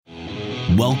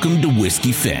Welcome to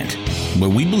Whiskey Fit, where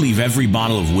we believe every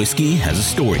bottle of whiskey has a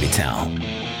story to tell.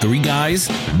 3 guys,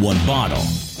 1 bottle,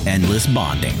 endless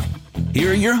bonding.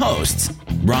 Here are your hosts,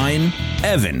 Brian,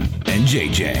 Evan, and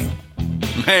JJ.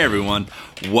 Hey everyone,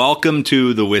 welcome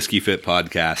to the Whiskey Fit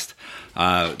podcast.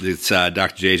 It's Dr.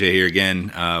 JJ here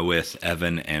again with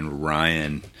Evan and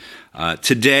Ryan.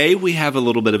 Today we have a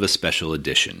little bit of a special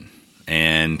edition,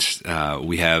 and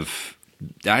we have,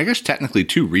 I guess, technically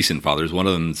 2 recent fathers. One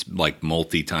of them's like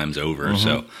multi times over,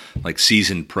 so like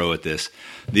seasoned pro at this.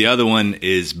 The other one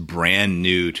is brand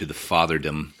new to the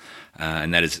fatherdom,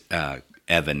 and that is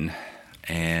Evan.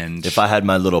 And if I had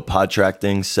my little pod track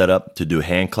thing set up to do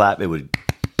hand clap, it would.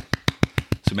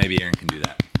 So maybe Aaron can do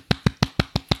that.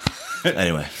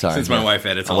 Anyway, sorry. Since my wife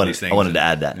edits all these things. I wanted to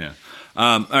add that. Yeah.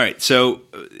 All right. So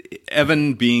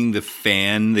Evan, being the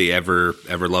fan, the ever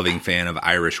loving fan of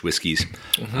Irish whiskeys,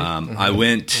 I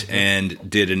went and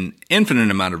did an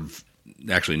infinite amount of,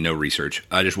 actually no research.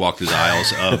 I just walked through the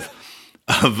aisles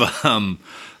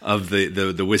of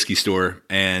the whiskey store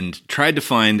and tried to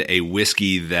find a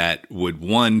whiskey that would,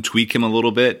 one, tweak him a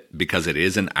little bit because it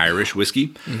is an Irish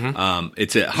whiskey.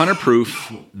 It's a 100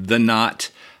 proof, the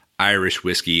Knot Irish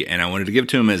whiskey, and I wanted to give it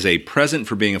to him as a present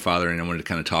for being a father, and I wanted to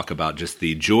kind of talk about just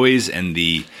the joys and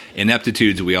the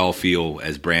ineptitudes we all feel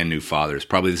as brand new fathers.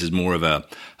 Probably this is more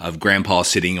of grandpa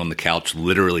sitting on the couch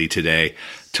literally today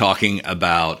talking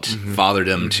about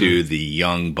fatherdom to the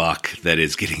young buck that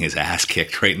is getting his ass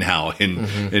kicked right now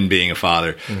in being a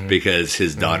father because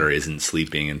his daughter isn't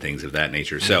sleeping and things of that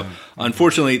nature. So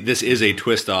unfortunately, this is a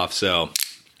twist off, so...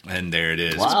 And there it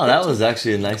is. Wow, that was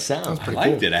actually a nice sound. I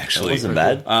liked it, actually. It wasn't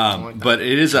bad. But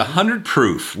it is 100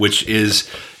 proof, which is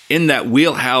in that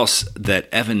wheelhouse that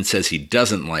Evan says he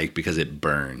doesn't like because it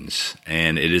burns.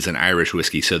 And it is an Irish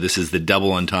whiskey. So this is the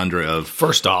double entendre of...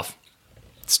 First off,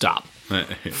 stop.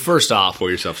 First off, pour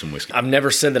yourself some whiskey. I've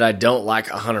never said that I don't like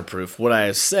 100 proof. What I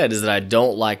have said is that I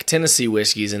don't like Tennessee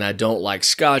whiskeys and I don't like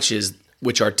scotches,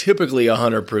 which are typically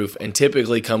 100 proof and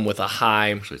typically come with a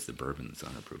high... Actually, it's the bourbon that's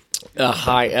 100 proof. A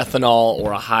high ethanol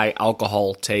or a high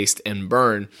alcohol taste and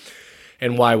burn.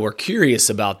 And why we're curious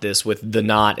about this with the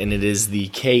Knot, and it is the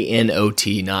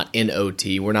K-N-O-T, not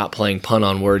N-O-T. We're not playing pun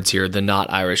on words here, the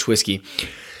Knot Irish whiskey.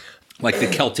 Like the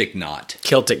Celtic Knot.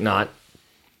 Celtic Knot.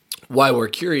 Why we're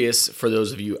curious, for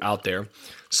those of you out there.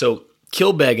 So,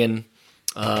 Kilbeggan,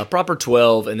 Proper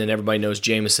 12, and then everybody knows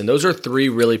Jameson. Those are 3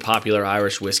 really popular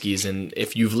Irish whiskeys, and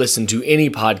if you've listened to any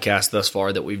podcast thus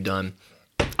far that we've done,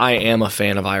 I am a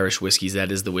fan of Irish whiskeys.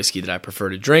 That is the whiskey that I prefer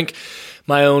to drink.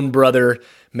 My own brother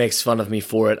makes fun of me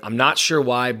for it. I'm not sure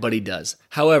why, but he does.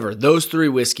 However, those 3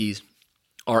 whiskeys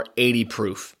are 80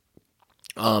 proof.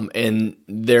 And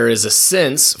there is a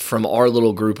sense from our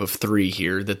little group of 3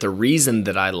 here that the reason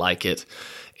that I like it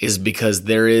is because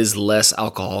there is less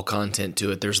alcohol content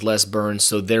to it. There's less burn,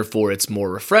 so therefore it's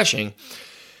more refreshing.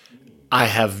 I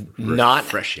have not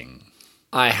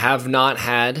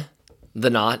had the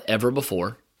Knot ever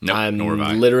before. Nope, I'm nor have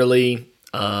I. literally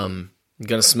going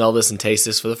to smell this and taste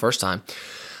this for the first time.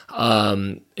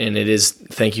 And it is,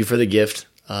 thank you for the gift.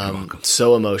 You're welcome.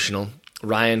 So emotional.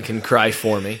 Ryan can cry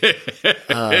for me.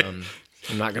 I'm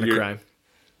not going to cry.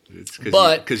 It's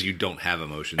because you don't have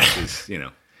emotions, because,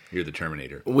 you're the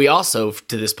Terminator. We also,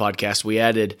 to this podcast, we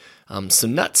added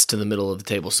some nuts to the middle of the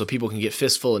table so people can get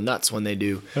fistful of nuts when they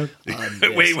do.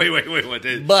 Wait. What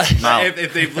But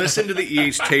if they've listened to the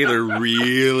E.H. Taylor,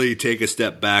 really take a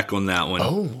step back on that one.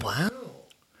 Oh, wow.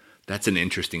 That's an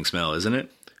interesting smell, isn't it?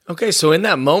 Okay, so in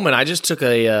that moment, I just took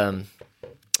a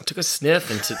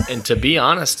sniff, and to be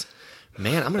honest,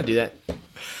 man, I'm going to do that.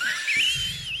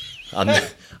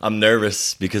 I'm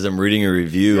nervous because I'm reading a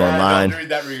review online. Don't read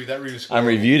that review. That review's I'm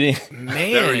reviewing.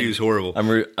 Man, that review's horrible.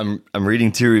 I'm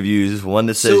reading 2 reviews. One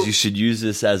that says you should use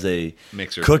this as a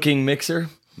cooking mixer.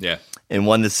 Yeah. And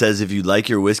one that says if you like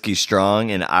your whiskey strong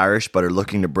and Irish but are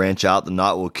looking to branch out, the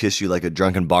Knot will kiss you like a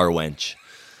drunken bar wench.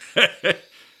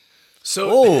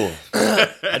 So,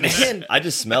 I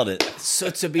just smelled it.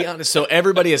 So to be honest, so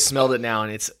everybody has smelled it now,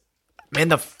 and it's, man,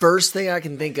 the first thing I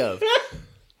can think of.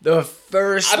 The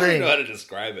first thing. I don't even know how to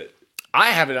describe it.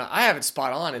 I have it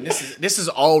spot on, and this is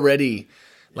already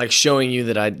like showing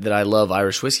you that I love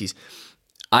Irish whiskeys.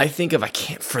 I think of,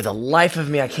 for the life of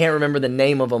me, I can't remember the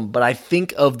name of them, but I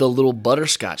think of the little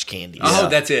butterscotch candies. Oh,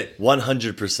 that's it.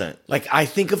 100%. Like, I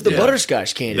think of the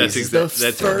butterscotch candies.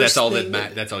 That's all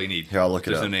that's all you need. Here, I'll look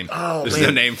it up. No name. Oh, There's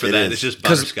man. no name for It that. is. It's just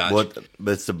butterscotch.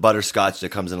 But it's the butterscotch that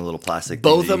comes in a little plastic.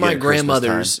 Both thing of that my you get at Christmas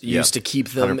grandmothers time. used to keep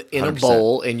them 100%. in a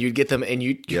bowl, and you'd get them, and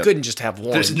you couldn't just have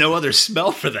one. There's no other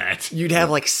smell for that. You'd have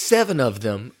like 7 of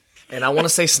them, and I want to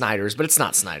say Snyder's, but it's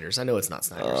not Snyder's. I know it's not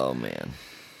Snyder's. Oh, man.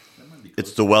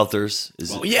 It's the Welthers.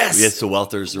 Yes. It's the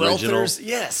Welthers original. Welthers,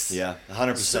 yes. Yeah,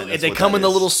 100%. So that's they what come that in the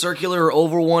is. little circular or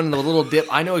oval one and the little dip.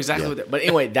 I know exactly what that. But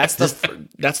anyway, that's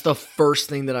the first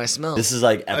thing that I smell. This is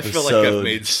like I episode. feel like I've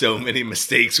made so many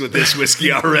mistakes with this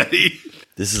whiskey already.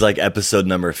 This is like episode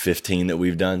number 15 that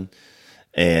we've done,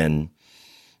 and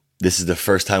this is the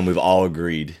first time we've all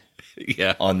agreed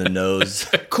Yeah. on the nose.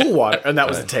 Cool water, and that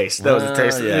was the taste. That was the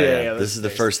taste. Yeah. that This is the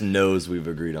first nose we've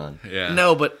agreed on. Yeah.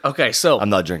 No, but okay. So I'm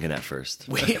not drinking that first.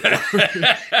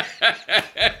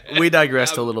 we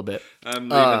digressed a little bit. I'm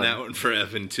leaving that one for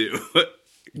Evan too.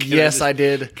 Yes, I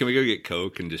did. Can we go get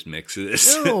Coke and just mix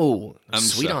this? No, I'm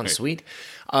sweet on sorry. sweet.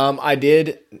 I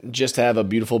did just have a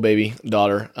beautiful baby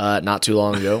daughter not too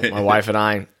long ago. My wife and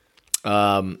I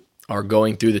are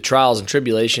going through the trials and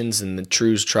tribulations and the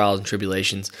true trials and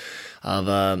tribulations of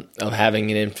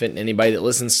having an infant. Anybody that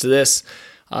listens to this,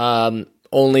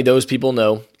 only those people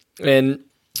know. And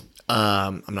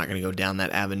I'm not going to go down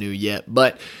that avenue yet,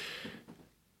 but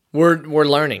we're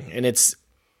learning, and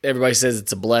everybody says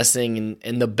it's a blessing,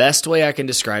 and the best way I can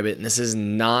describe it, and this is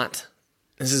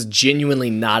genuinely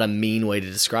not a mean way to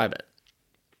describe it,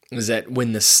 is that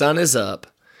when the sun is up,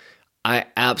 I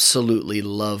absolutely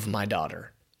love my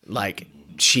daughter. Like,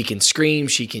 she can scream,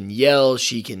 she can yell,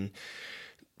 she can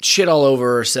shit all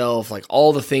over herself, like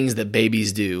all the things that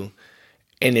babies do,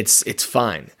 and it's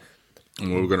fine.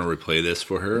 And we're going to replay this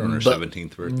for her on her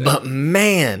 17th birthday. But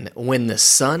man, when the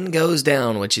sun goes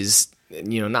down, which is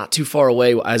not too far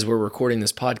away as we're recording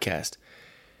this podcast,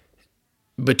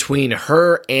 between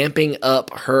her amping up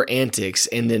her antics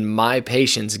and then my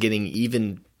patience getting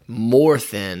even more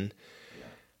thin,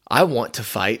 I want to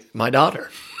fight my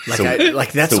daughter. That's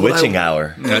the what witching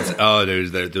hour. That's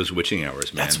those witching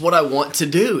hours, man. That's what I want to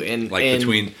do, and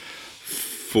between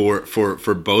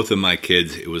for both of my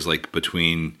kids, it was like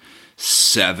between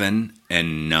 7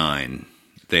 and 9.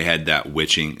 They had the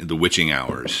witching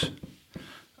hours.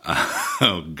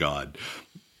 Oh God.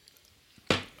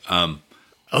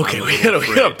 Okay, we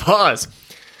gotta pause.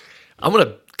 I'm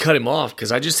gonna cut him off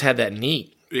because I just had that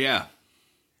neat. Yeah.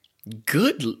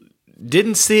 Good.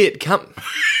 Didn't see it come.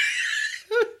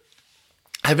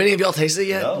 Have any of y'all tasted it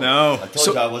yet? No. I told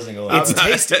you I wasn't going. It's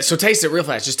tasty. So taste it real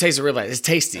fast. Just taste it real fast. It's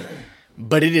tasty.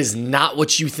 But it is not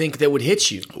what you think that would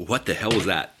hit you. What the hell was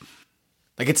that?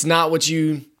 Like, it's not what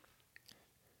you...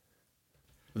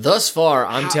 Thus far,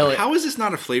 How is this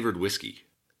not a flavored whiskey?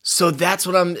 So that's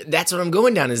what I'm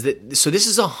going down, is that... So this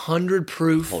is 100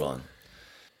 proof. Hold on.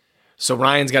 So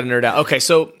Ryan's got to nerd out. Okay,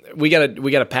 so we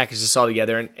gotta package this all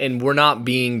together, and we're not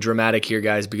being dramatic here,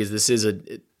 guys, because this is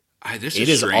it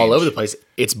is strange. all over the place.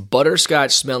 It's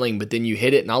butterscotch smelling, but then you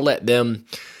hit it, and I'll let them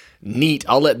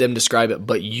describe it.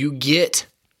 But you get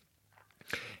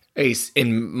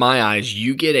in my eyes,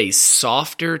 you get a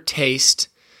softer taste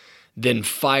than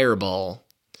Fireball,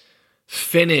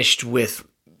 finished with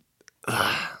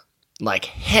like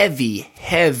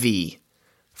heavy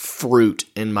fruit,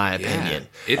 in my opinion.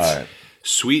 It's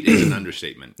sweet is an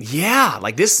understatement. Yeah,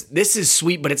 like this is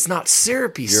sweet, but it's not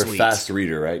syrupy You're sweet. a fast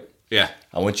reader, right? Yeah.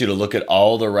 I want you to look at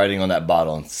all the writing on that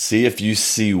bottle and see if you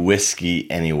see whiskey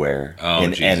anywhere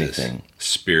in Jesus. anything.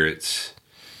 Spirits.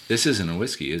 This isn't a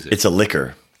whiskey, is it? It's a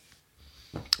liquor.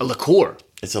 A liqueur.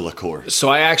 It's a liqueur. So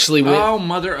I actually went. Oh,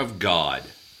 mother of God.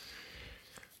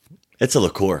 It's a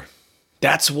liqueur.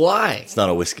 That's why, It's not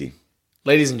a whiskey.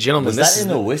 ladies and gentlemen, Was that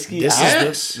in a whiskey?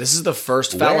 This is the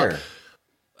first foul. Where?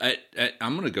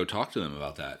 I'm going to go talk to them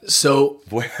about that. So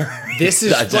Where? this is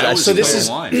That was so this so is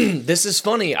wine. this is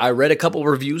funny. I read a couple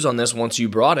reviews on this once you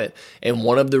brought it, and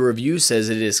one of the reviews says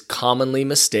it is commonly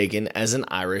mistaken as an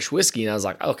Irish whiskey, and I was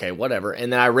like, okay, whatever.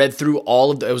 And then I read through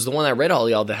all of it was the one I read all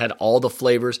y'all that had all the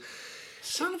flavors,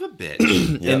 Son of a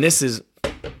bitch. and this is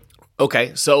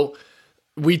okay. So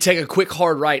we take a quick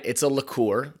hard right. It's a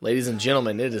liqueur, ladies and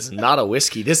gentlemen. It is not a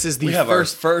whiskey. This is the We have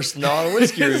first. our first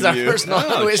non-whiskey This is our review. first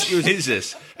non-whiskey.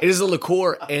 Jesus. It is a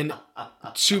liqueur, and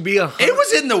to be It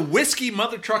was in the whiskey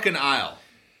mother trucking aisle.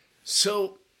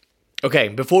 So, okay,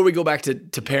 before we go back to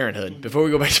parenthood,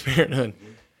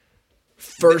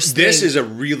 first This thing, is a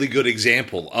really good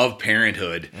example of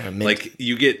parenthood. Like,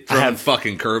 you get thrown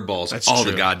fucking curveballs all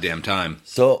the true. goddamn time.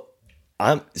 So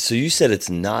you said it's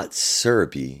not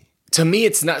syrupy. to me,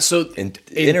 it's not so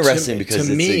Interesting because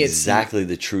to it's me, exactly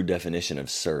the true definition of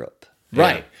syrup.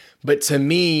 right. But to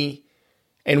me,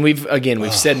 and we've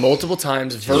said multiple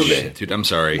times verbiage. Dude, I'm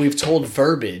sorry. We've told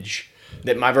verbiage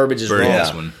that my verbiage is Burn wrong.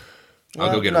 this one.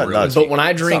 I'll go get not- a real not- whiskey. But when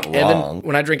I drink not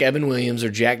wrong. Evan Williams or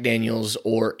Jack Daniels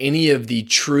or any of the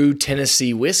true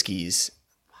Tennessee whiskeys,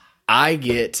 I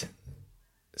get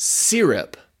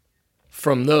syrup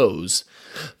from those.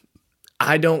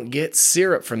 I don't get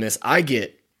syrup from this. I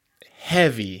get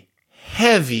heavy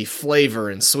flavor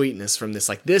and sweetness from this.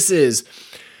 Like this is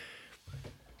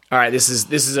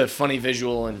a funny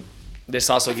visual, and this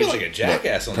also gives like a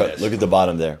jackass on this. Look at the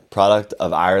bottom there. Product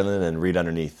of Ireland, and read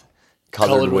underneath.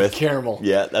 Colored with caramel.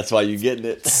 Yeah, that's why you're getting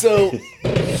it. So,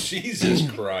 Jesus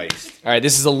Christ! All right,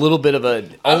 this is a little bit of a.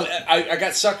 I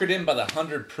got suckered in by the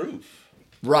 100 proof.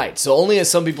 Right. So only as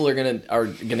some people are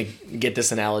gonna get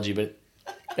this analogy, but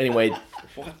anyway,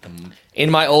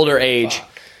 in my old age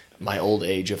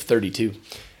of 32,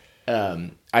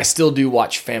 I still do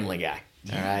watch Family Guy.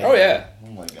 All right. Oh yeah.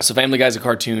 Oh my God. So Family Guy's a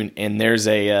cartoon, and there's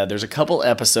a couple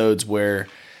episodes where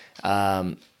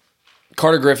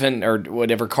Carter Griffin or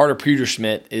whatever, Carter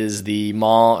Peterschmidt is the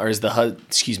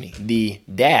the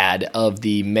dad of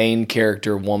the main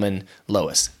character woman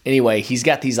Lois. Anyway, he's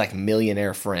got these like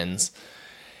millionaire friends.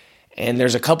 And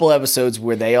there's a couple episodes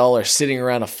where they all are sitting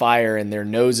around a fire and their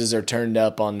noses are turned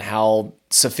up on how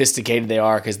sophisticated they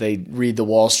are because they read the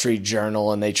Wall Street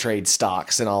Journal and they trade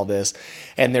stocks and all this.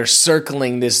 And they're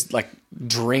circling this like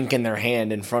drink in their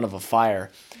hand in front of a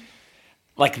fire.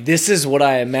 Like this is what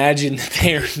I imagine that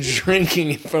they are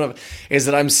drinking in front of, is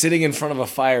that I'm sitting in front of a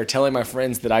fire telling my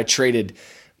friends that I traded,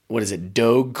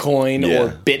 Dogecoin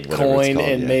or Bitcoin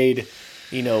and made,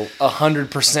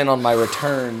 100% on my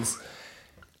returns.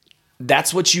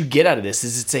 That's what you get out of this.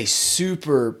 This is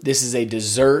a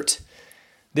dessert.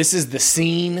 This is the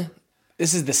scene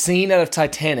out of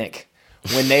Titanic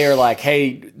when they are like,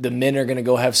 hey, the men are going to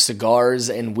go have cigars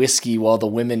and whiskey while the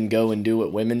women go and do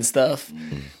what women stuff,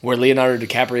 where Leonardo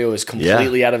DiCaprio is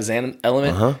completely out of his element.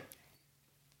 Uh-huh.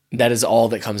 That is all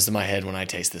that comes to my head when I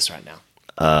taste this right now.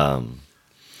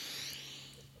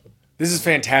 This is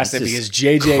fantastic because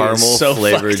JJ is so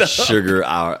caramel-flavored fucked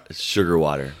up. sugar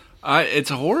water. It's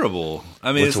horrible.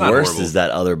 I mean, What's it's not worse horrible. is that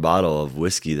other bottle of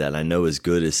whiskey that I know is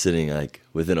good is sitting like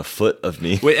within a foot of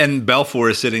me. Wait, and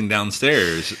Belfour is sitting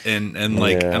downstairs, and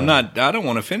like I don't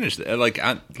want to finish that.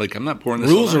 I'm not pouring this.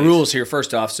 Rules on are ice. rules here.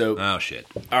 First off, so Oh shit!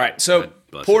 all right, so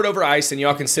pour it over ice, and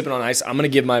y'all can sip it on ice. I'm gonna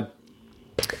give my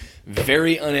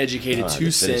very uneducated 2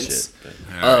 cents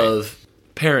of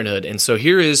parenthood, and so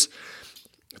here is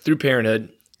through parenthood.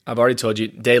 I've already told you,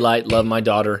 daylight, love my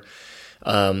daughter.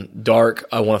 Dark,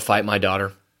 I want to fight my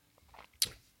daughter.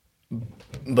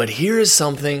 But here is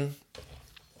something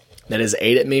that has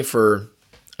ate at me for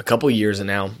a couple years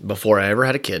now before I ever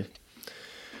had a kid.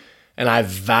 And I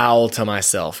vow to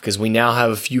myself, because we now have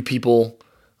a few people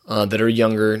that are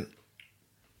younger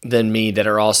than me that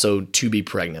are also to be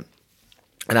pregnant.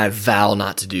 And I vow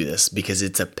not to do this because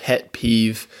it's a pet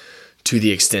peeve to the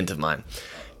extent of mine.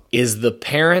 Is the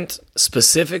parent,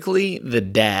 specifically the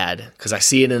dad, because I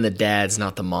see it in the dads,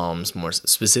 not the moms, more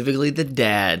specifically the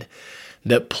dad,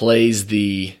 that plays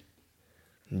the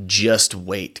just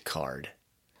wait card.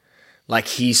 Like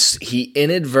he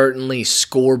inadvertently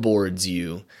scoreboards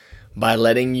you by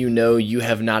letting you know you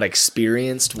have not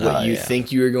experienced what you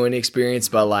think you are going to experience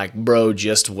by like, bro,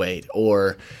 just wait.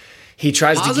 Or he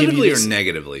tries to give you this, or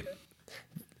negatively.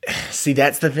 See,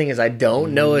 that's the thing is I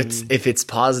don't know if it's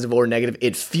positive or negative.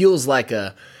 It feels like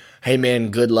a, hey man,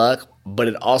 good luck, but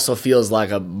it also feels like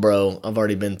a, bro, I've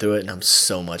already been through it and I'm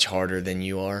so much harder than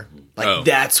you are. Like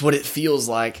that's what it feels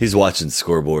like. He's watching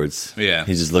scoreboards. Yeah.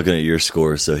 He's just looking at your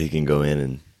score so he can go in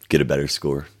and get a better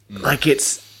score. Like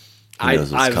it's, He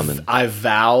knows what's coming. I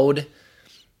vowed,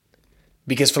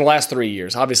 because for the last 3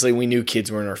 years, obviously we knew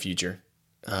kids were in our future.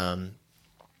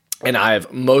 And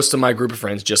most of my group of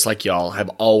friends, just like y'all, have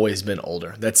always been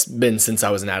older. That's been since I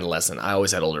was an adolescent. I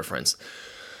always had older friends.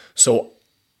 So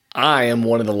I am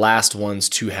one of the last ones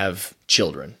to have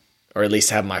children, or at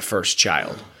least have my first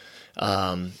child.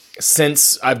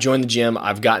 Since I've joined the gym,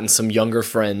 I've gotten some younger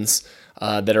friends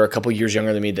that are a couple years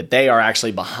younger than me, that they are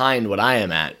actually behind what I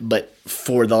am at. But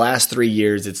for the last 3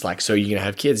 years, it's like, so you're going to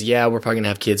have kids? Yeah, we're probably going to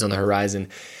have kids on the horizon.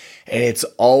 And it's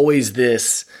always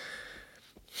this...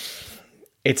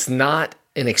 It's not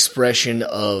an expression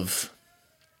of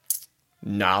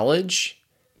knowledge.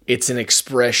 It's an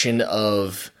expression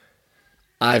of,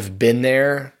 I've been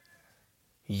there.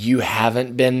 You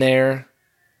haven't been there.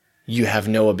 You have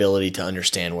no ability to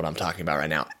understand what I'm talking about right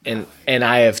now. And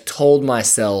I have told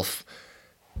myself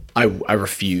I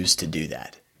refuse to do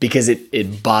that because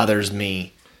it bothers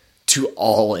me to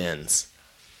all ends.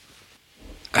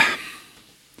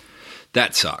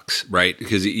 That sucks, right?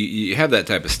 Because you have that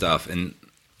type of stuff, and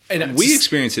we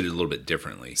experience it a little bit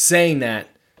differently. Saying that,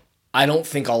 I don't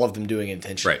think all of them doing it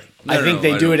intentionally. Right. I think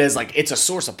they do it as like, it's a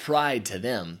source of pride to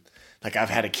them. Like, I've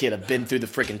had a kid, I've been through the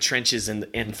freaking trenches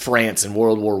in France in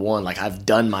World War I. Like, I've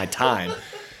done my time.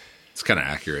 It's kind of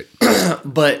accurate.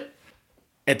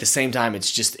 And at the same time,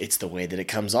 it's the way that it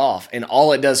comes off. And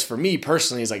all it does for me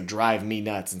personally is like drive me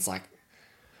nuts. And it's like,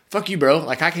 fuck you, bro.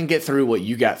 Like, I can get through what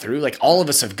you got through. Like, all of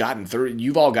us have gotten through it.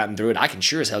 You've all gotten through it. I can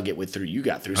sure as hell get through you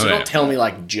got through. So don't tell me,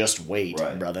 like, just wait,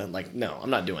 brother. Like, no, I'm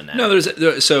not doing that. No,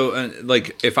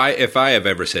 like, if I have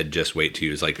ever said just wait to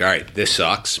you, it's like, all right, this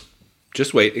sucks.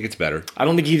 Just wait. It gets better. I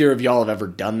don't think either of y'all have ever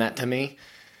done that to me.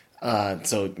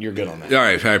 So you're good on that. All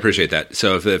right, I appreciate that.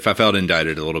 So if I felt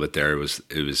indicted a little bit there, it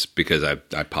was because I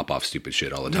pop off stupid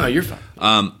shit all the time. No, you're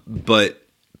fine. But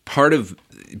part of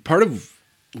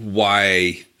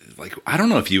why, like, I don't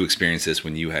know if you experienced this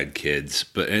when you had kids,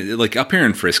 but like up here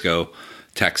in Frisco,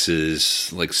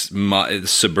 Texas, like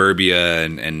suburbia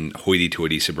and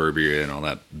hoity-toity suburbia and all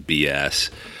that BS,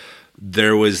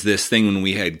 there was this thing when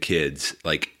we had kids,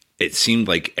 like, it seemed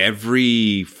like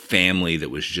every family that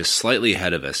was just slightly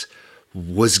ahead of us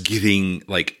was getting,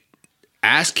 like,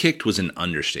 ass kicked was an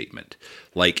understatement.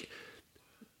 Like,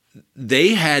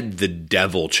 they had the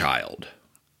devil child,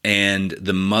 and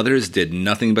the mothers did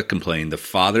nothing but complain. The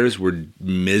fathers were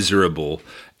miserable,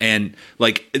 and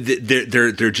like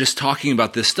they're just talking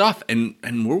about this stuff, and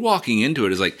we're walking into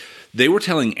it as like they were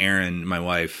telling Erin, my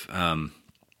wife,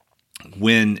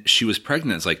 when she was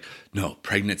pregnant, it's like, no,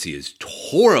 pregnancy is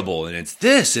horrible, and it's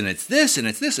this, and it's this, and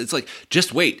it's this. It's like,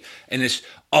 just wait. And it's,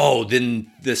 oh,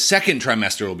 then the second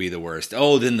trimester will be the worst.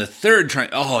 Oh, then the third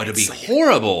it'll be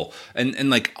horrible. And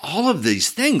like all of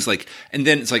these things, like, and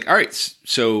then it's like, all right,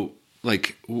 so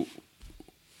like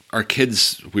our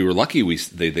kids, we were lucky.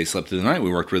 They slept through the night. We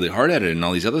worked really hard at it and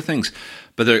all these other things.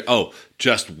 But they're, oh,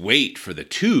 just wait for the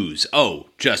 2s. Oh,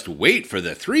 just wait for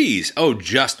the 3s. Oh,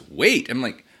 just wait. I'm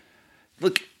like,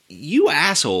 look, you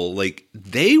asshole, like,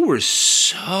 they were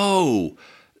so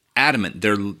adamant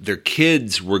their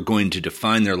kids were going to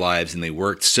define their lives, and they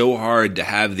worked so hard to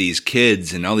have these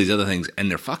kids and all these other things, and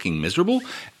they're fucking miserable.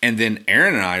 And then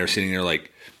Erin and I are sitting there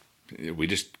like, we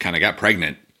just kind of got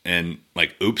pregnant, and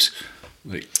like, oops.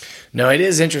 Like, no, it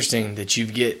is interesting that you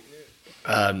get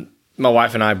my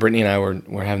wife and I, Brittany and I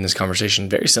were having this conversation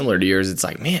very similar to yours. It's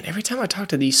like, man, every time I talk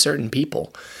to these certain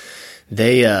people,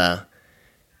 they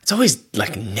it's always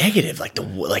like negative, like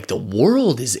the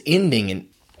world is ending,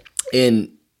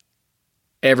 and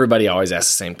everybody always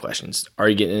asks the same questions. Are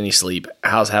you getting any sleep?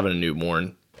 How's having a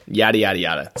newborn? Yada yada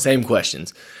yada. Same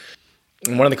questions.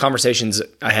 And one of the conversations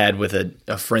I had with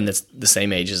a friend that's the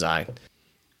same age as I,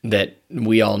 that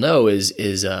we all know is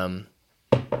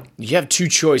you have two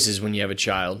choices when you have a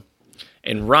child.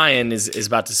 And Ryan is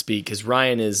about to speak, because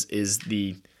Ryan is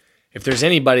the, if there's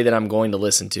anybody that I'm going to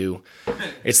listen to,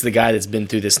 it's the guy that's been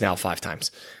through this now 5 times.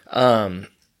 But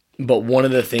one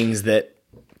of the things that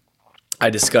I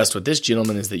discussed with this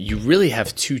gentleman is that you really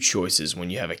have 2 choices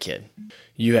when you have a kid.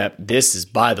 You have, this is,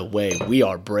 by the way, we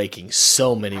are breaking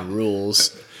so many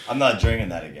rules. I'm not drinking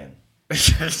that again.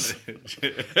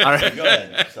 All right. Go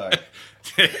ahead. Sorry.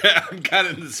 I'm kind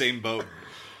of in the same boat.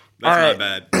 That's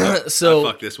my bad. So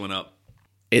I fucked this one up.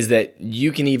 Is that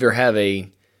you can either have a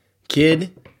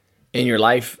kid and your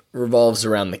life revolves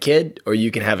around the kid, or you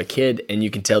can have a kid and you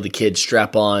can tell the kid,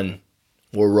 strap on,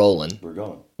 we're rolling. We're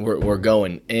going. We're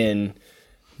going. And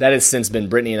that has since been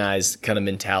Brittany and I's kind of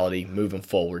mentality moving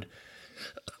forward.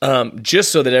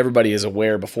 Just so that everybody is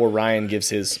aware before Ryan gives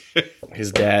his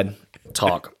dad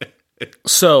talk.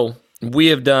 So we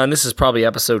have done, this is probably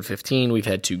episode 15. We've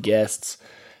had 2 guests.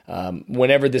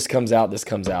 Whenever this comes out, this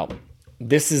comes out.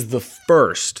 This is the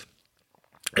first,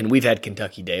 and we've had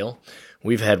Kentucky Dale.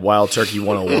 We've had Wild Turkey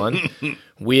 101.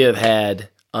 We have had,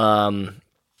 I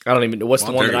don't even know, what's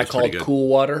the one that I called Cool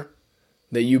Water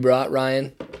that you brought,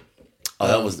 Ryan? Oh,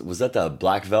 that was that the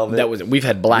Black Velvet? That was, we've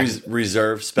had Black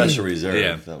Reserve, Special Reserve.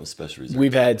 Yeah. That was Special Reserve.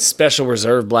 We've had Special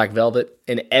Reserve Black Velvet,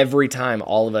 and every time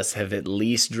all of us have at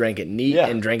least drank it neat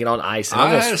and drank it on ice. And I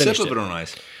almost had a finished sip of it it on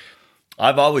ice.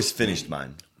 I've always finished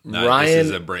mine. No, Ryan, this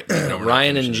is a break. No,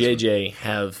 Ryan and JJ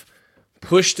have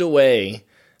pushed away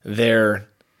their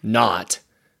not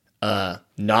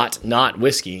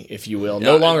whiskey, if you will.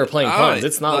 No longer playing puns.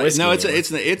 It's not whiskey. No, anymore.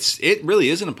 it really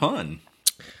isn't a pun.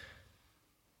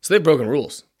 So they've broken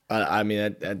rules. I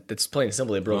mean, that's plain and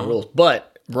simple. They've broken rules.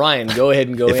 But Ryan, go ahead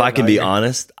and go. If I can be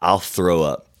honest, I'll throw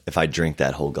up if I drink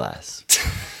that whole glass.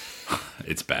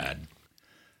 It's bad.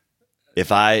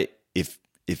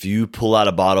 If you pull out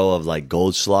a bottle of like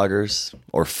Goldschlagers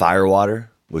or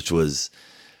Firewater, which was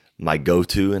my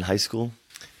go-to in high school,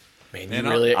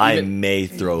 I may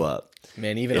throw up.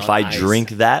 Man, even if on I ice, drink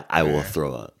that, I will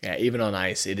throw up. Yeah, even on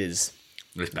ice, it is.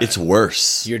 It's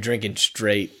worse. You're drinking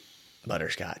straight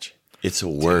butterscotch. It's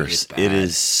worse. It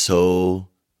is so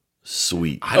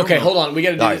sweet. Okay, hold on. We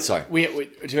got to do. All right, sorry.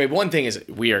 One thing is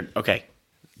weird. Okay,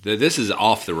 This is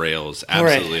off the rails.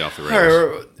 Absolutely off the rails. All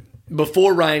right.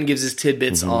 Before Ryan gives his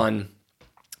tidbits on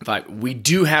fight, we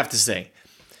do have to say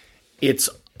it's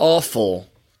awful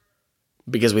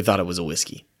because we thought it was a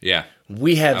whiskey. Yeah.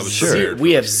 We have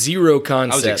zero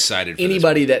concept. I was excited for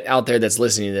anybody that out there that's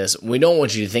listening to this, we don't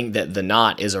want you to think that the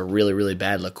Knot is a really, really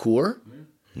bad liqueur.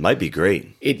 Might be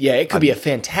great. It could be a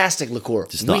fantastic liqueur.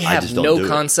 We have no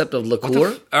concept of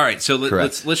liqueur. All right, so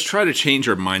let's try to change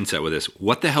our mindset with this.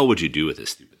 What the hell would you do with this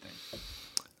stupid thing?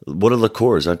 What are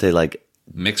liqueurs? Aren't they like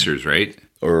mixers, right?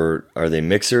 Or are they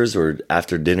mixers or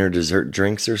after dinner dessert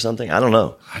drinks or something? I don't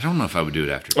know. I don't know if I would do it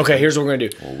after dinner. Okay, here's what we're going to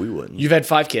do. Well, we wouldn't. You've had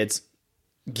 5 kids.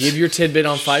 Give your tidbit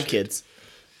on 5 kids.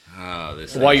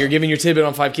 While you're giving your tidbit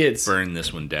on 5 kids, burn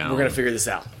this one down. We're going to figure this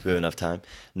out. Do we have enough time?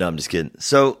 No, I'm just kidding.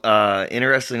 So,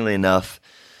 interestingly enough,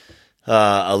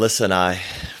 Alyssa and I,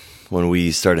 when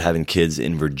we started having kids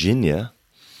in Virginia,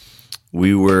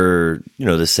 we were,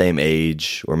 the same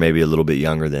age or maybe a little bit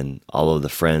younger than all of the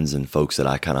friends and folks that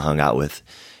I kind of hung out with.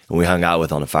 And we hung out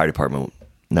with on the fire department.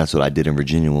 And that's what I did in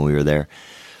Virginia when we were there.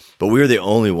 But we were the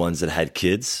only ones that had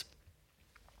kids.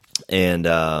 And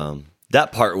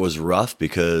that part was rough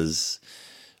because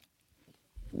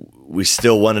we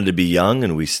still wanted to be young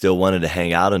and we still wanted to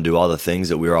hang out and do all the things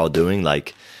that we were all doing.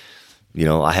 Like,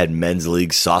 I had men's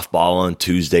league softball on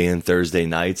Tuesday and Thursday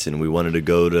nights, and we wanted to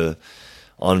go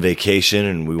on vacation,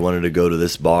 and we wanted to go to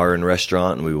this bar and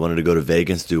restaurant, and we wanted to go to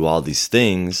Vegas, do all these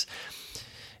things.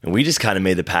 And we just kind of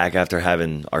made the pact after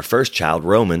having our first child,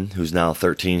 Roman, who's now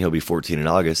 13, he'll be 14 in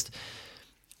August.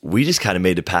 We just kind of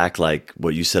made the pact like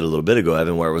what you said a little bit ago,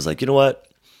 Evan, where it was like, you know what?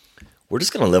 We're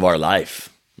just going to live our life.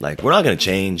 Like, we're not going to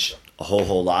change a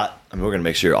whole lot. I mean, we're going to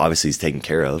make sure, obviously, he's taken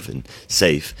care of and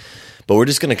safe. But we're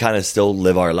just going to kind of still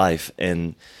live our life.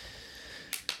 And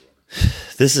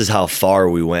this is how far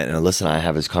we went. And Alyssa and I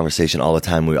have this conversation all the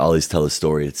time. We always tell the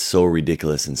story. It's so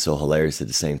ridiculous and so hilarious at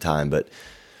the same time. But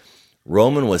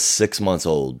Roman was 6 months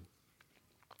old.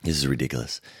 This is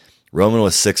ridiculous. Roman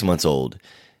was 6 months old.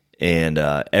 And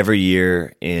every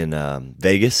year in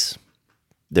Vegas,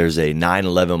 there's a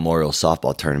 9/11 Memorial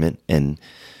softball tournament. And,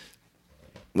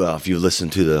 well, if you listen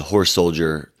to the Horse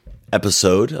Soldier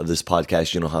episode of this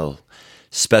podcast, you know how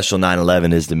special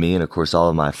 9/11 is to me and, of course, all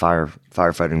of my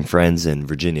firefighting friends in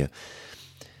Virginia.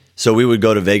 So we would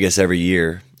go to Vegas every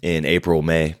year in April,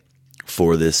 May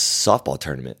for this softball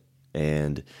tournament.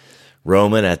 And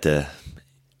Roman, at the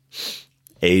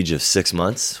age of 6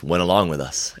 months, went along with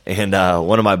us. And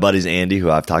one of my buddies, Andy,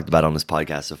 who I've talked about on this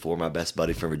podcast before, my best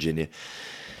buddy from Virginia,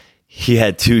 he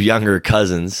had 2 younger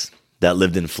cousins that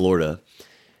lived in Florida.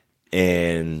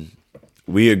 And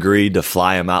we agreed to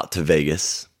fly him out to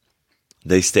Vegas.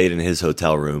 They stayed in his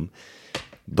hotel room,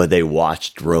 but they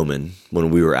watched Roman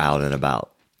when we were out and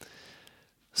about.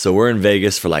 So we're in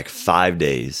Vegas for like 5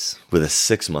 days with a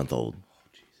 6-month-old.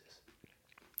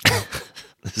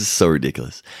 This is so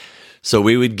ridiculous. So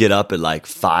we would get up at like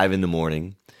 5 in the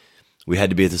morning. We had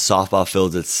to be at the softball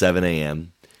fields at 7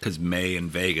 a.m. Because May in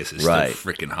Vegas is still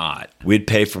freaking hot. We'd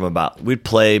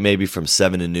play maybe from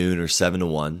 7 to noon or 7 to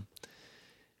 1.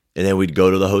 And then we'd go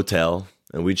to the hotel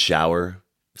and we'd shower,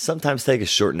 sometimes take a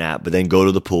short nap, but then go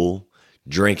to the pool,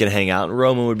 drink and hang out. And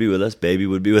Roman would be with us. Baby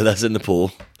would be with us in the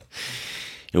pool.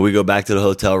 And we'd go back to the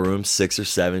hotel room, 6 or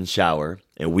 7, shower.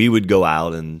 And we would go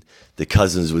out and the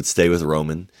cousins would stay with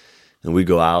Roman. And we'd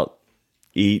go out,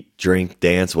 eat, drink,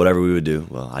 dance, whatever we would do.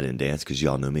 Well, I didn't dance because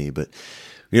y'all know me. But,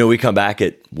 we come back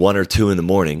at 1 or 2 in the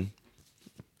morning.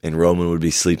 And Roman would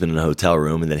be sleeping in a hotel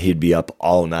room. And then he'd be up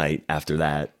all night after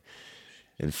that.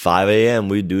 And 5 a.m.,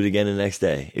 we'd do it again the next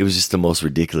day. It was just the most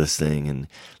ridiculous thing. And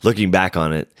looking back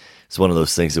on it, it's one of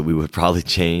those things that we would probably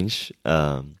change.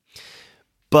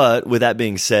 But with that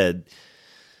being said,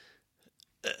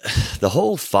 the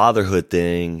whole fatherhood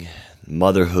thing,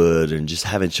 motherhood, and just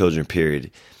having children, period,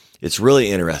 it's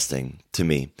really interesting to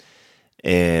me.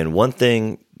 And one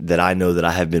thing that I know that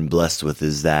I have been blessed with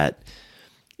is that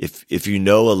if you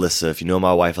know Alyssa, if you know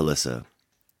my wife Alyssa,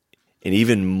 and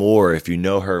even more if you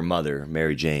know her mother,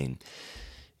 Mary Jane,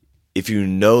 if you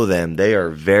know them, they are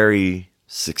very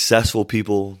successful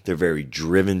people. They're very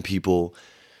driven people.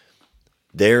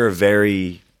 They're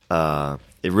very,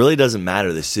 it really doesn't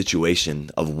matter the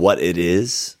situation of what it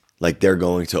is, like they're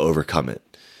going to overcome it.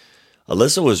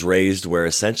 Alyssa was raised where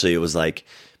essentially it was like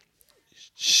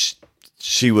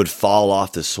she would fall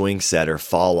off the swing set or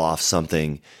fall off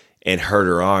something and hurt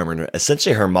her arm. And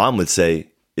essentially her mom would say,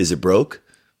 "Is it broke?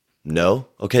 No?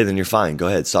 Okay, then you're fine. Go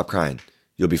ahead. Stop crying.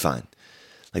 You'll be fine."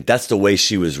 Like that's the way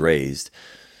she was raised.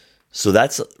 So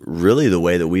that's really the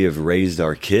way that we have raised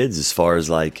our kids as far as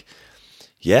like,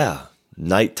 yeah,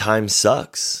 nighttime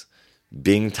sucks.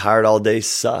 Being tired all day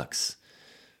sucks.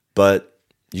 but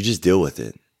you just deal with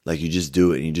it. Like you just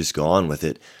do it and you just go on with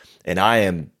it. And I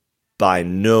am by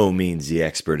no means the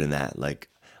expert in that. Like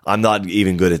I'm not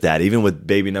even good at that. Even with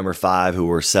baby number 5, who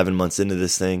we're 7 months into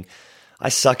this thing, I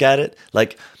suck at it.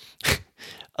 Like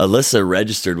Alyssa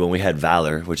registered when we had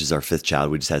Valor, which is our 5th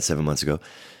child. We just had 7 months ago.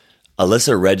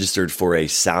 Alyssa registered for 2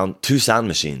 sound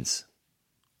machines,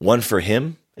 one for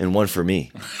him and one for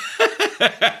me.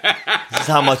 This is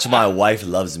how much my wife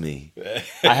loves me.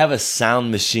 I have a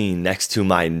sound machine next to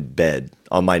my bed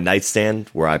on my nightstand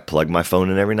where I plug my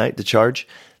phone in every night to charge.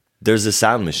 There's a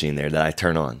sound machine there that I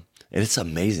turn on, and it's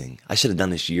amazing. I should have done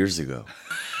this years ago.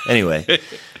 Anyway,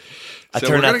 I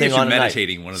turn that thing on at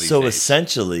night. One of these so days.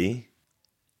 Essentially,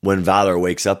 when Valor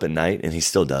wakes up at night, and he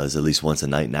still does at least once a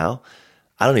night now,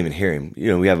 I don't even hear him.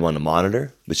 We have him on the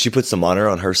monitor, but she puts the monitor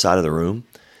on her side of the room,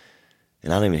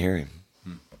 and I don't even hear him.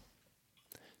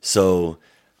 So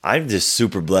I'm just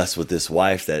super blessed with this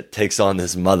wife that takes on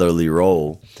this motherly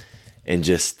role, and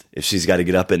just if she's got to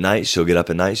get up at night, she'll get up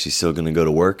at night. She's still going to go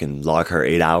to work and log her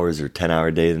 8 hours or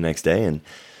 10-hour day the next day, and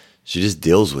she just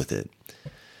deals with it.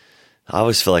 I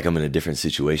always feel like I'm in a different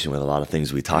situation with a lot of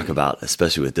things we talk about,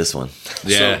 especially with this one.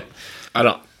 Yeah.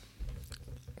 So,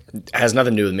 it has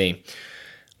nothing to do with me.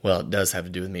 Well, it does have to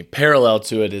do with me. Parallel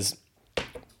to it is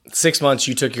 6 months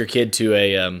you took your kid to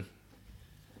a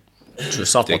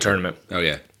softball tournament. Oh,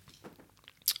 yeah.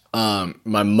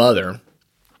 My mother,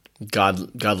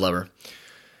 God love her.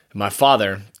 My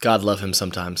father, God love him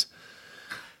sometimes.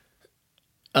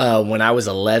 When I was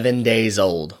 11 days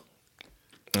old,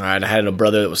 all right, I had a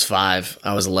brother that was 5.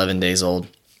 I was 11 days old.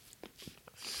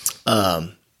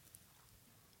 My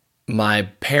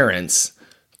parents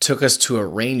took us to a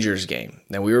Rangers game.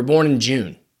 Now, we were born in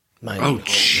June.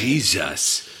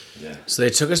 Jesus. Yeah. So they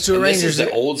took us to a Rangers. This is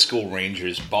the old school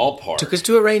Rangers ballpark. Took us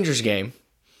to a Rangers game,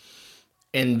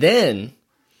 and then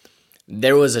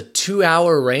there was a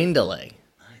 2-hour rain delay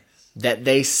that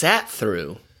they sat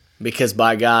through because,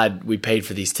 by God, we paid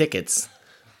for these tickets.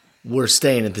 We're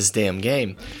staying at this damn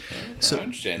game. I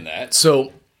understand that.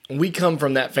 So we come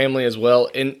from that family as well,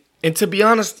 and to be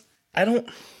honest, I don't.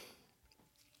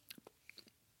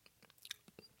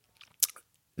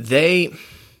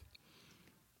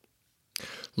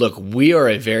 Look, we are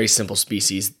a very simple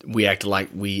species. We like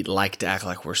to act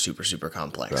like we're super, super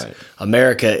complex. Right.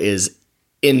 America is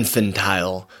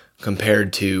infantile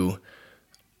compared to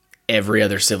every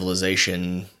other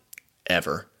civilization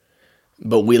ever.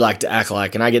 But we like to act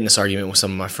like, and I get in this argument with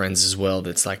some of my friends as well,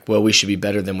 that's like, well, we should be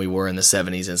better than we were in the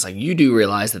 70s. And it's like, you do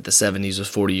realize that the 70s was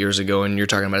 40 years ago, and you're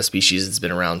talking about a species that's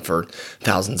been around for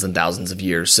thousands and thousands of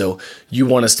years. So you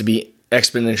want us to be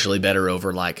exponentially better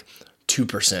over like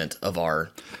 2% of our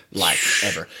life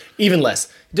ever. Even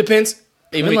less. Depends.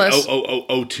 Even less.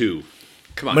 0.0002.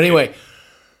 Come on. But anyway,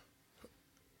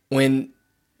 when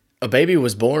a baby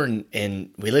was born and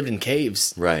we lived in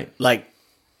caves, Right. like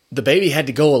the baby had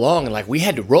to go along and like we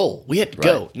had to roll. We had to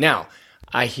go. Right. Now,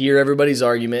 I hear everybody's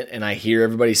argument and I hear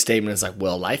everybody's statement. It's like,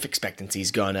 well, life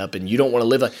expectancy's gone up and you don't want to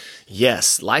live like.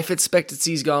 Yes, life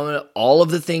expectancy's gone up. All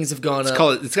of the things have gone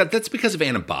up. That's because of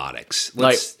antibiotics.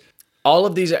 Like all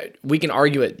of these, we can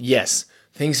argue it. Yes,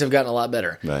 things have gotten a lot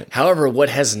better. Right. However, what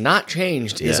has not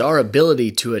changed is our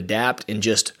ability to adapt and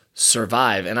just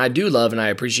survive. And I do love and I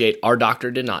appreciate our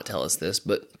doctor did not tell us this,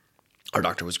 but our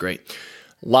doctor was great.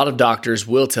 A lot of doctors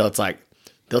will tell,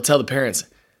 they'll tell the parents,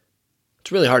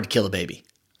 it's really hard to kill a baby.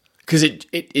 Because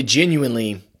it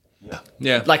genuinely,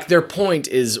 like their point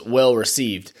is well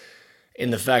received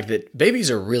in the fact that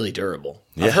babies are really durable.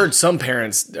 Yeah. I've heard some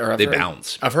parents,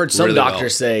 bounce. I've heard some really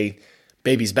doctors say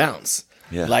babies bounce.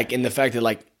 Yeah. Like in the fact that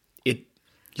like You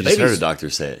just heard a doctor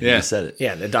say it. Yeah. He said it.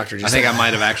 Yeah, the doctor just I think I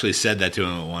might have actually said that to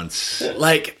him once.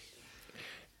 like,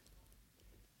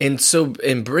 and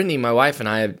Brittany, my wife, and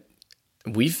I,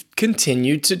 we've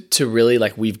continued to really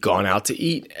like, we've gone out to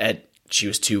eat she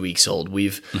was 2 weeks old.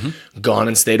 We've gone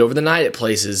and stayed over the night at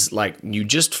places. Like you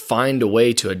just find a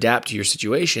way to adapt to your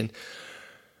situation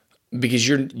because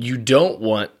you don't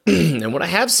want, and what I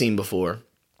have seen before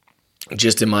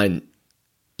just in my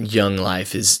young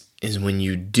life is when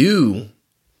you do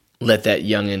let that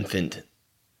young infant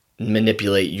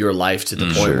manipulate your life to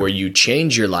the point where you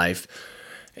change your life,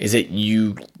 is that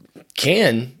you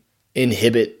can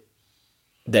inhibit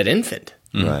that infant.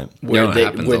 Right. Where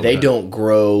they don't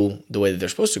grow the way that they're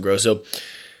supposed to grow. So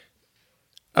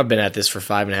I've been at this for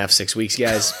 5.5, 6 weeks,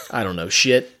 guys. I don't know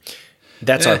shit.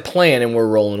 That's our plan, and we're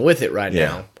rolling with it right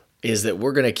now. Is that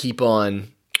we're gonna keep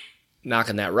on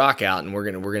knocking that rock out, and we're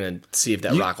gonna see if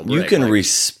that rock will break. You can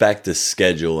respect a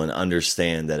schedule and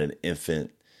understand that an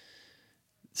infant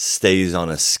stays on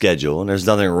a schedule, and there's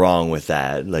nothing wrong with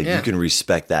that. Like you can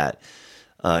respect that.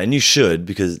 and you should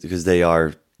because they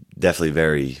are definitely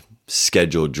very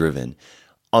schedule driven.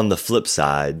 On the flip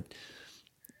side,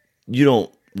 you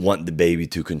don't want the baby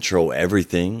to control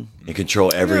everything and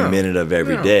control every minute of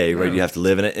every day, right? You have to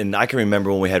live in it. And I can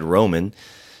remember when we had Roman,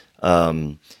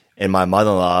 and my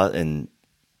mother-in-law and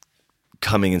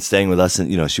coming and staying with us,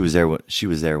 and she was there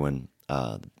when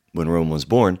Roman was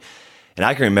born. And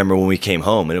I can remember when we came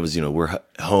home, and it was we're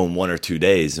home 1 or 2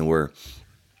 days, and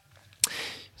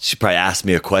she probably asked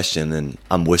me a question, and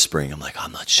I'm whispering. I'm like,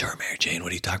 I'm not sure, Mary Jane.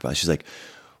 What are you talking about? She's like,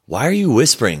 why are you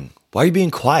whispering? Why are you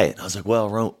being quiet? I was like,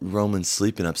 well, Roman's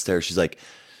sleeping upstairs. She's like,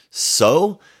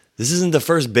 so this isn't the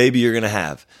first baby you're going to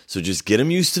have. So just get him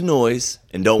used to noise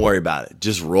and don't worry about it.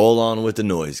 Just roll on with the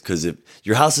noise, because if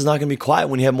your house is not going to be quiet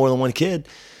when you have more than one kid.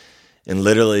 And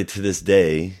literally to this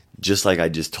day, just like I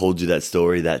just told you that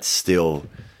story, that's still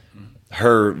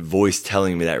her voice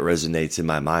telling me that resonates in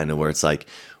my mind. And where it's like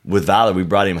with Valor, we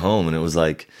brought him home, and it was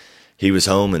like he was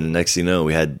home, and the next thing you know,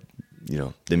 we had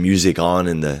the music on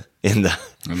in the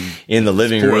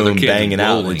living room banging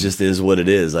out. It just is what it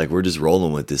is. Like, we're just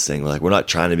rolling with this thing. Like, we're not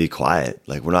trying to be quiet.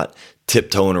 Like, we're not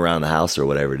tiptoeing around the house or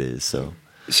whatever it is. So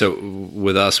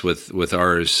with us, with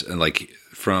ours, and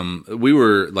we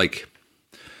were like,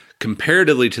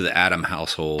 comparatively to the Adam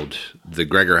household, the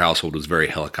Gregor household was very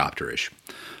helicopterish.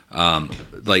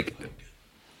 Like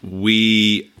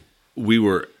we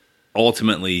were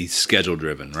ultimately schedule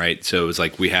driven, right? So it was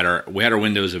like we had our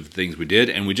windows of things we did,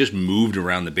 and we just moved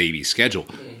around the baby's schedule.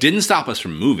 Didn't stop us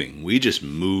from moving. We just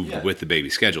moved with the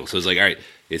baby's schedule. So it's like, all right,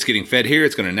 it's getting fed here,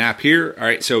 it's going to nap here. All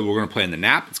right, so we're going to play in the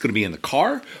nap. It's going to be in the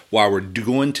car while we're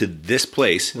going to this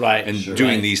place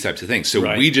doing these types of things.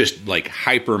 So we just like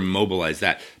hyper mobilized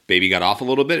that. Baby got off a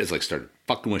little bit. It's like started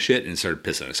fucking with shit and started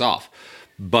pissing us off.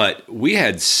 But we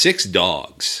had 6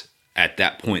 dogs at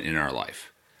that point in our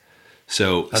life.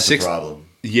 So that's 6 a problem.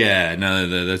 Yeah, no,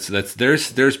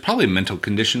 there's probably a mental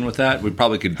condition with that. We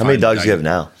probably could. How many dogs do you have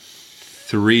now?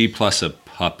 3 plus a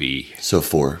puppy. So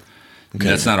 4. Okay.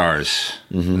 That's not ours.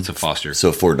 Mm-hmm. It's a foster.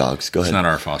 So 4 dogs. Go ahead. It's not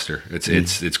our foster.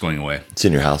 It's going away. It's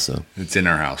in your house though. It's in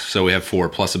our house. So we have 4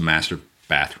 plus a master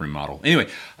bath remodel. Anyway,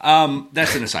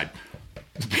 that's an aside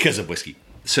because of whiskey.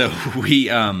 So we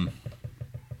had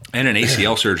an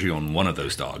ACL surgery on one of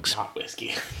those dogs. Not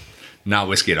whiskey. Not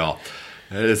whiskey at all.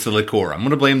 It's the liqueur. I'm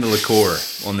going to blame the liqueur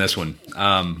on this one.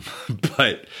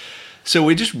 But so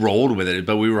we just rolled with it,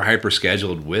 but we were hyper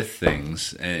scheduled with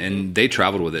things, and they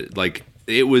traveled with it. Like,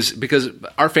 it was because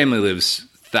our family lives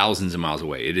thousands of miles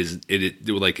away. It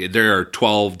like there are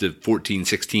 12 to 14,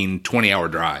 16, 20-hour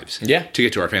drives to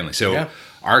get to our family. So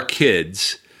our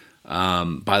kids,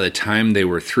 by the time they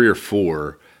were 3 or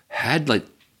 4, had like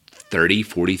 30,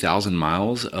 40,000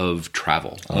 miles of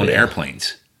travel on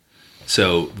airplanes.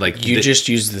 So like you just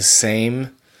use the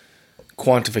same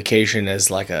quantification as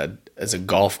like a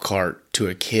golf cart to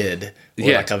a kid,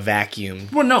 or like a vacuum.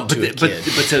 Well, no, to a kid.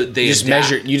 but so they You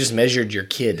just measured your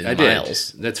kid in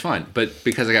miles. That's fine, but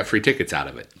because I got free tickets out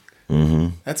of it.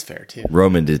 Mm-hmm. That's fair too.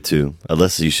 Roman did too.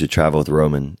 Alyssa, you should travel with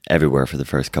Roman everywhere for the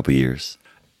first couple years.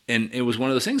 And it was one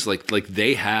of those things like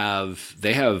they have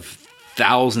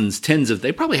thousands,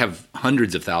 they probably have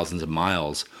hundreds of thousands of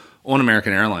miles on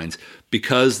American Airlines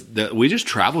because we just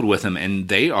traveled with them, and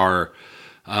they are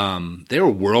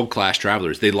world-class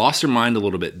travelers. They lost their mind a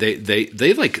little bit.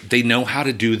 They know how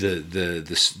to do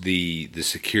the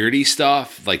security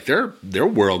stuff. Like they're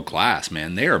world-class,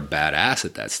 man. They are badass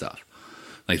at that stuff.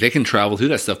 Like they can travel through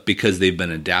that stuff because they've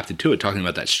been adapted to it. Talking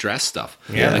about that stress stuff.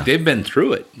 Yeah. Like they've been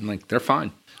through it. Like they're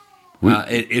fine.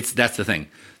 That's the thing.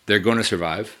 They're going to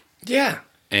survive. Yeah.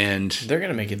 And they're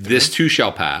going to make it through. This too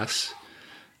shall pass.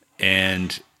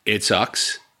 And it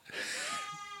sucks.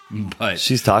 But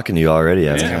she's talking to you already.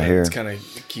 I hear. It's kind of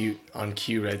cute on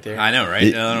cue right there. I know, right?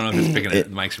 I don't know if it's picking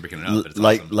it. Mics are picking it up. But it's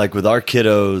like awesome. Like with our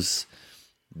kiddos,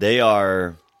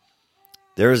 there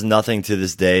is nothing to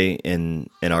this day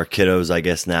in our kiddos. I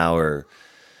guess now are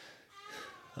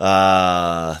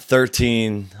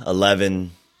 13,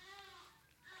 11,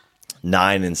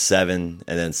 9, and 7,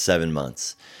 and then 7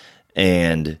 months,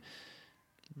 and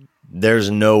there's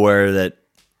nowhere that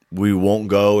we won't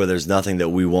go, or there's nothing that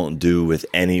we won't do with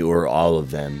any or all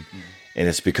of them. And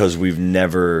it's because we've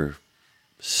never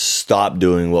stopped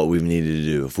doing what we've needed to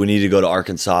do. If we need to go to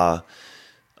Arkansas,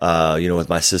 with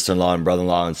my sister-in-law and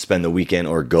brother-in-law and spend the weekend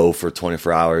or go for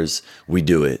 24 hours, we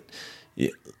do it.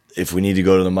 If we need to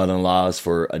go to the mother-in-law's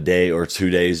for a day or 2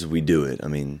 days, we do it. I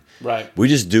mean, we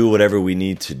just do whatever we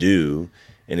need to do,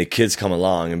 and the kids come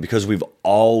along. And because we've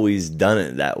always done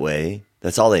it that way,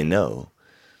 that's all they know.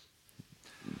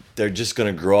 they're just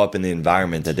going to grow up in the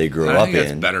environment that they grew I up think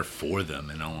that's in. better for them,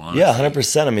 in all honesty. Yeah,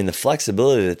 100%. I mean, the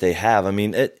flexibility that they have. I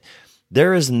mean,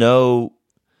 there is not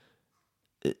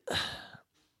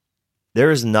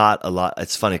a lot.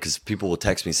 It's funny because people will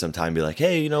text me sometime and be like,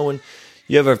 hey, when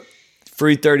you have a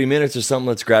free 30 minutes or something,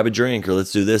 let's grab a drink or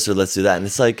let's do this or let's do that. And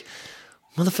it's like,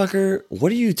 motherfucker,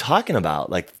 what are you talking about?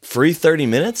 Like free 30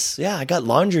 minutes? Yeah, I got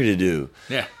laundry to do.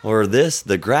 Yeah. Or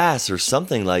the grass or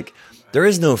something. Like there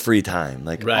is no free time.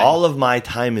 Like all of my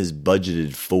time is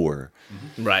budgeted for.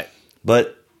 Right.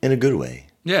 But in a good way.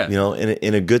 Yeah.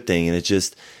 In a good thing. And it's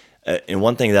just, and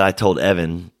one thing that I told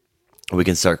Evan, we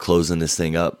can start closing this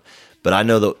thing up. But I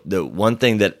know the one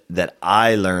thing that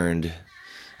I learned,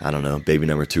 I don't know, baby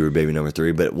number 2 or baby number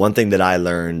 3, but one thing that I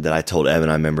learned that I told Evan,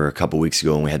 I remember a couple weeks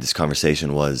ago when we had this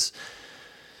conversation, was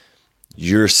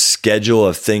your schedule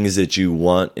of things that you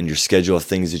want and your schedule of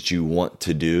things that you want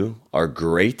to do are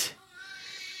great.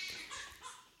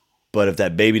 But if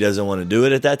that baby doesn't want to do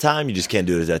it at that time, you just can't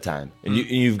do it at that time. And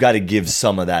you've got to give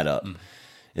some of that up.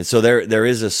 And so there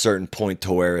is a certain point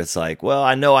to where it's like, well,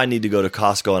 I know I need to go to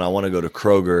Costco and I want to go to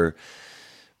Kroger,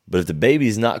 but if the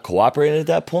baby's not cooperating at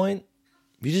that point,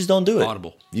 you just don't do it.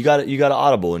 Audible. You got to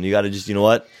audible, and you got to just, you know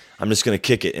what? I'm just going to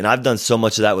kick it. And I've done so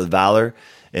much of that with Valor,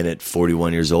 and at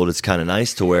 41 years old, it's kind of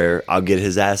nice to where I'll get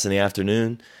his ass in the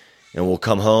afternoon, and we'll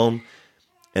come home,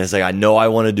 and it's like, I know I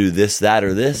want to do this, that,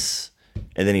 or this,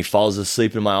 and then he falls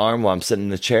asleep in my arm while I'm sitting in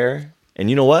the chair, and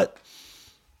you know what?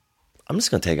 I'm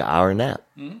just going to take an hour nap.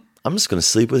 Mm-hmm. I'm just going to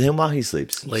sleep with him while he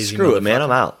sleeps. Lazy Screw it, man. I'm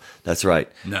out. That's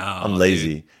right. No, I'm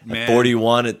lazy. Dude, at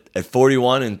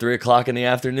 41 and 3 o'clock in the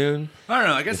afternoon, I don't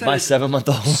know. I guess if my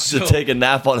 7-month-old wants to take a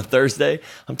nap on a Thursday,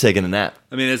 I'm taking a nap.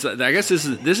 I mean, I guess this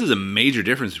is a major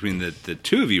difference between the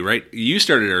two of you, right? You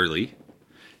started early.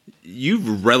 You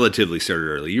relatively started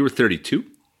early. You were 32.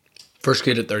 First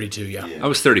kid at 32, yeah. I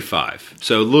was 35,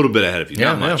 so a little bit ahead of you.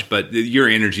 Yeah, Not much, but your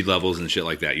energy levels and shit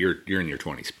like that, you're in your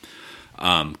 20s.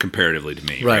 Comparatively to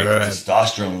me. Right.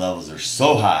 Testosterone levels are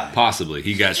so high. Possibly.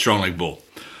 He got strong like bull.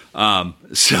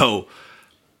 So,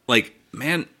 like,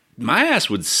 man, my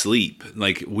ass would sleep.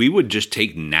 Like, we would just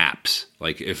take naps.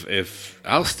 Like, if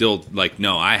I'll still, like,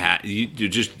 no, I had, you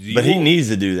just. But he needs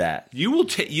to do that. You will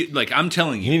take, like, I'm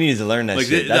telling you. He needs to learn that like,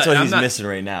 shit. That's what I'm he's not, missing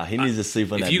right now. He needs to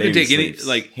sleep when if that you baby can take sleeps. any,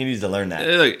 like. He needs to learn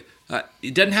that.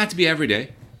 It doesn't have to be every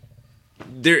day.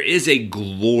 There is a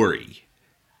glory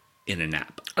in a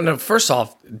nap. No, first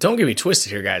off, don't get me twisted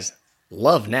here, guys.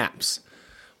 Love naps.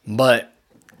 But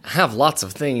I have lots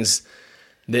of things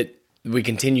that we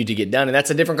continue to get done, and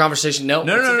that's a different conversation. No.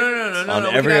 On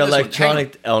every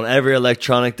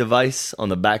electronic device on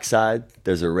the backside,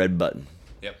 there's a red button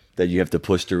that you have to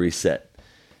push to reset.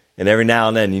 And every now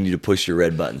and then you need to push your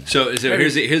red button. So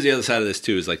here's the other side of this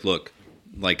too, is like, look,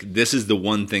 like this is the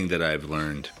one thing that I've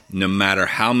learned. No matter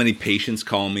how many patients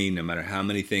call me, no matter how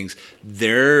many things,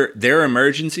 their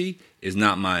emergency is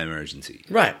not my emergency.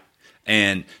 Right.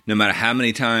 And no matter how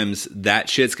many times that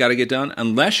shit's got to get done,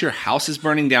 unless your house is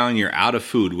burning down, you're out of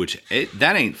food, which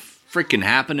that ain't freaking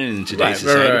happening in today's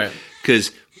society. Right.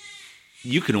 Because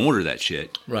you can order that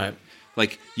shit. Right.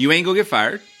 Like, you ain't gonna get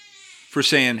fired for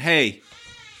saying, hey,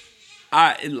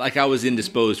 I was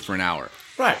indisposed for an hour.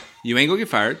 Right. You ain't gonna get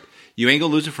fired. You ain't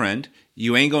gonna lose a friend.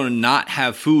 You ain't gonna not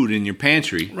have food in your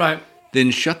pantry. Right.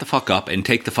 Then shut the fuck up and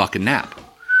take the fucking nap.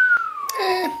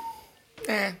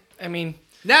 I mean,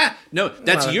 no,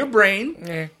 that's your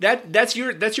brain. That's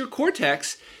your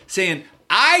cortex saying,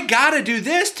 I gotta do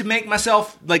this to make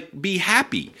myself like be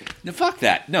happy. No, fuck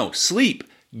that. No, sleep.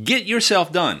 Get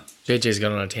yourself done. JJ's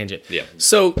gone on a tangent. Yeah.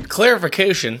 So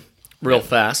clarification, real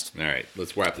fast. All right,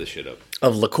 let's wrap this shit up.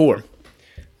 Of liqueur,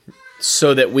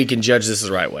 so that we can judge this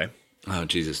the right way. Oh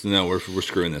Jesus! No, we're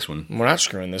screwing this one. We're not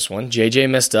screwing this one. JJ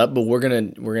messed up, but we're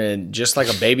gonna just like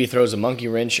a baby throws a monkey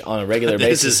wrench on a regular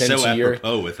basis this is into so your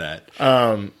apropos with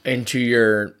that. Into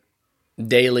your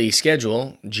daily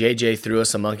schedule. JJ threw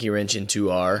us a monkey wrench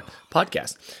into our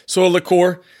podcast. So a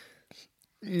liqueur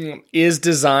is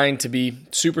designed to be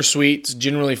super sweet. It's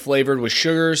generally flavored with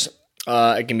sugars.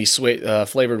 It can be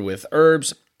flavored with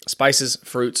herbs, spices,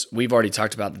 fruits. We've already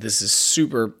talked about that this is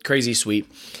super crazy sweet.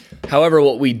 However,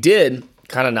 what we did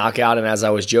kind of knock out, and as I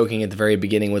was joking at the very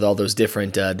beginning with all those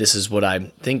different, this is what I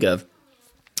think of.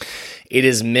 It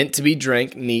is meant to be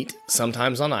drank neat,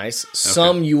 sometimes on ice. Okay.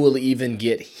 Some you will even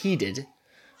get heated.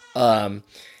 And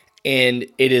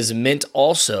it is meant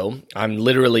also, I'm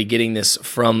literally getting this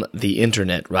from the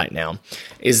internet right now,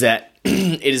 is that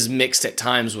it is mixed at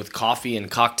times with coffee and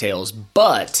cocktails,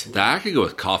 but... I could go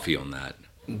with coffee on that.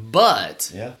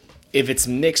 But if it's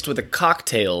mixed with a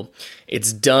cocktail,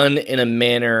 it's done in a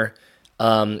manner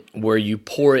where you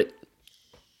pour it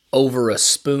over a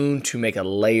spoon to make a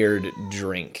layered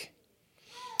drink.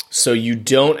 So you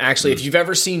don't actually, if you've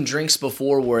ever seen drinks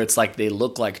before where it's like they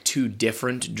look like two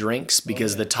different drinks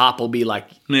because the top will be like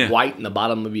white and the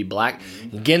bottom will be black.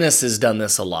 Guinness has done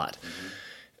this a lot.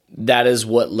 That is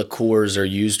what liqueurs are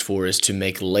used for, is to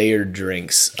make layered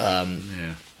drinks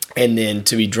and then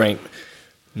to be drank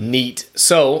neat.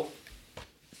 So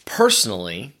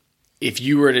personally, if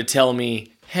you were to tell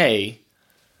me, hey,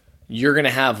 you're going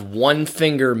to have one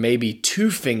finger, maybe two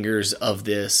fingers of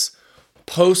this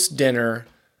post-dinner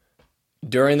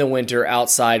during the winter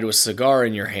outside with a cigar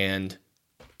in your hand,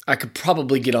 I could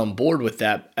probably get on board with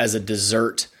that as a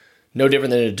dessert, no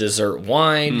different than a dessert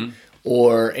wine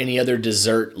or any other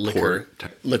dessert liqueur.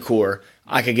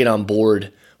 I could get on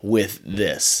board with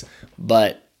this.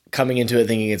 But coming into it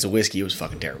thinking it's a whiskey, it was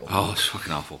fucking terrible. Oh, it's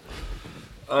fucking awful.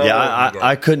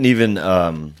 I couldn't even.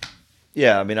 I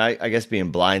mean, I guess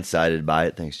being blindsided by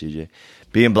it. Thanks, GJ.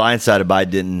 Being blindsided by it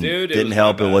didn't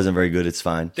help. It wasn't very good. It's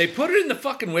fine. They put it in the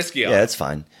fucking whiskey. Yeah, it's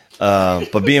fine.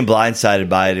 But being blindsided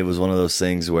by it, it was one of those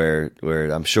things where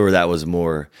I'm sure that was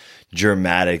more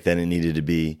dramatic than it needed to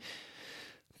be.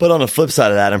 But on the flip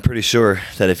side of that, I'm pretty sure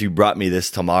that if you brought me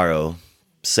this tomorrow,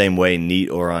 same way, neat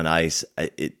or on ice,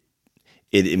 it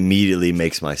immediately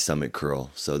makes my stomach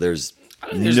curl. So there's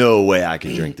no way I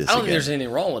can drink this I don't again. think there's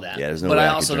anything wrong with that. Yeah, there's no but way I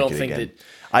I also could don't drink it think again. that.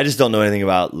 I just don't know anything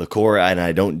about liqueur, and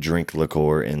I don't drink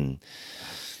liqueur, and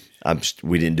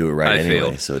we didn't do it right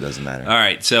anyway, so it doesn't matter. All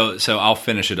right, so I'll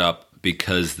finish it up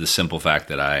because the simple fact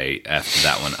that I effed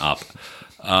that one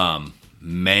up.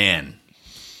 Man,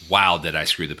 wow, did I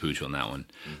screw the pooch on that one.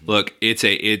 Look, mix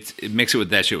it with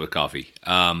that shit with coffee.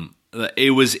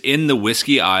 It was in the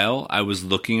whiskey aisle. I was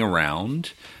looking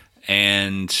around,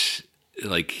 and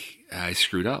like I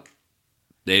screwed up.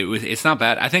 It's not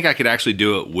bad. I think I could actually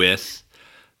do it with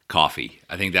coffee.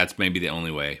 I think that's maybe the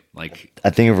only way. Like, I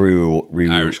think if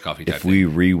Irish coffee type if we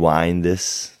rewind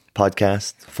this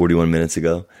podcast 41 minutes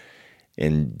ago,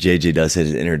 and JJ does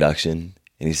his introduction,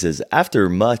 and he says, after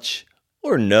much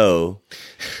or no.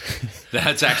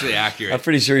 That's actually accurate. I'm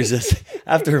pretty sure he says,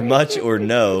 after much or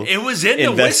no. It was in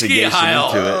the whiskey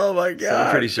aisle. Oh my God. So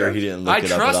I'm pretty sure he didn't look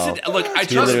it up at all. Look, I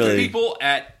trusted the people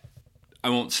at, I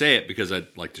won't say it because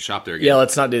I'd like to shop there again. Yeah,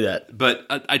 let's not do that. But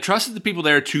I trusted the people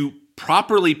there to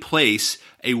properly place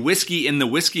a whiskey in the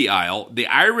whiskey aisle, the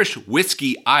Irish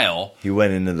whiskey aisle. He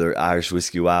went into the Irish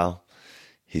whiskey aisle.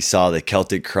 He saw the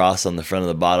Celtic cross on the front of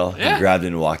the bottle. Yeah. He grabbed it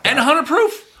and walked out. And 100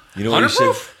 proof. You know what 100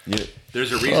 proof. you should...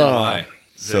 There's a reason why.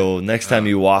 So next time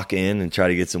you walk in and try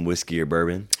to get some whiskey or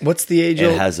bourbon, What's the age and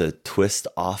old? it has a twist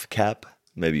off cap,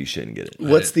 maybe you shouldn't get it.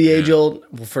 What's the age old?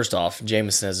 Well, first off,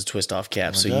 Jameson has a twist off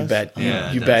cap, so you bet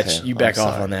you back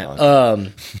off on that.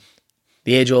 Okay.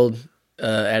 The age old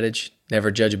adage: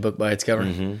 never judge a book by its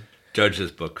cover. Judge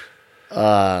this book.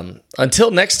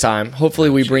 Until next time, hopefully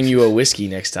we bring you a whiskey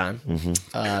next time.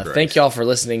 Thank y'all for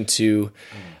listening to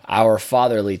our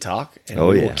fatherly talk, and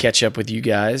we will catch up with you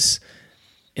guys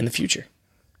in the future.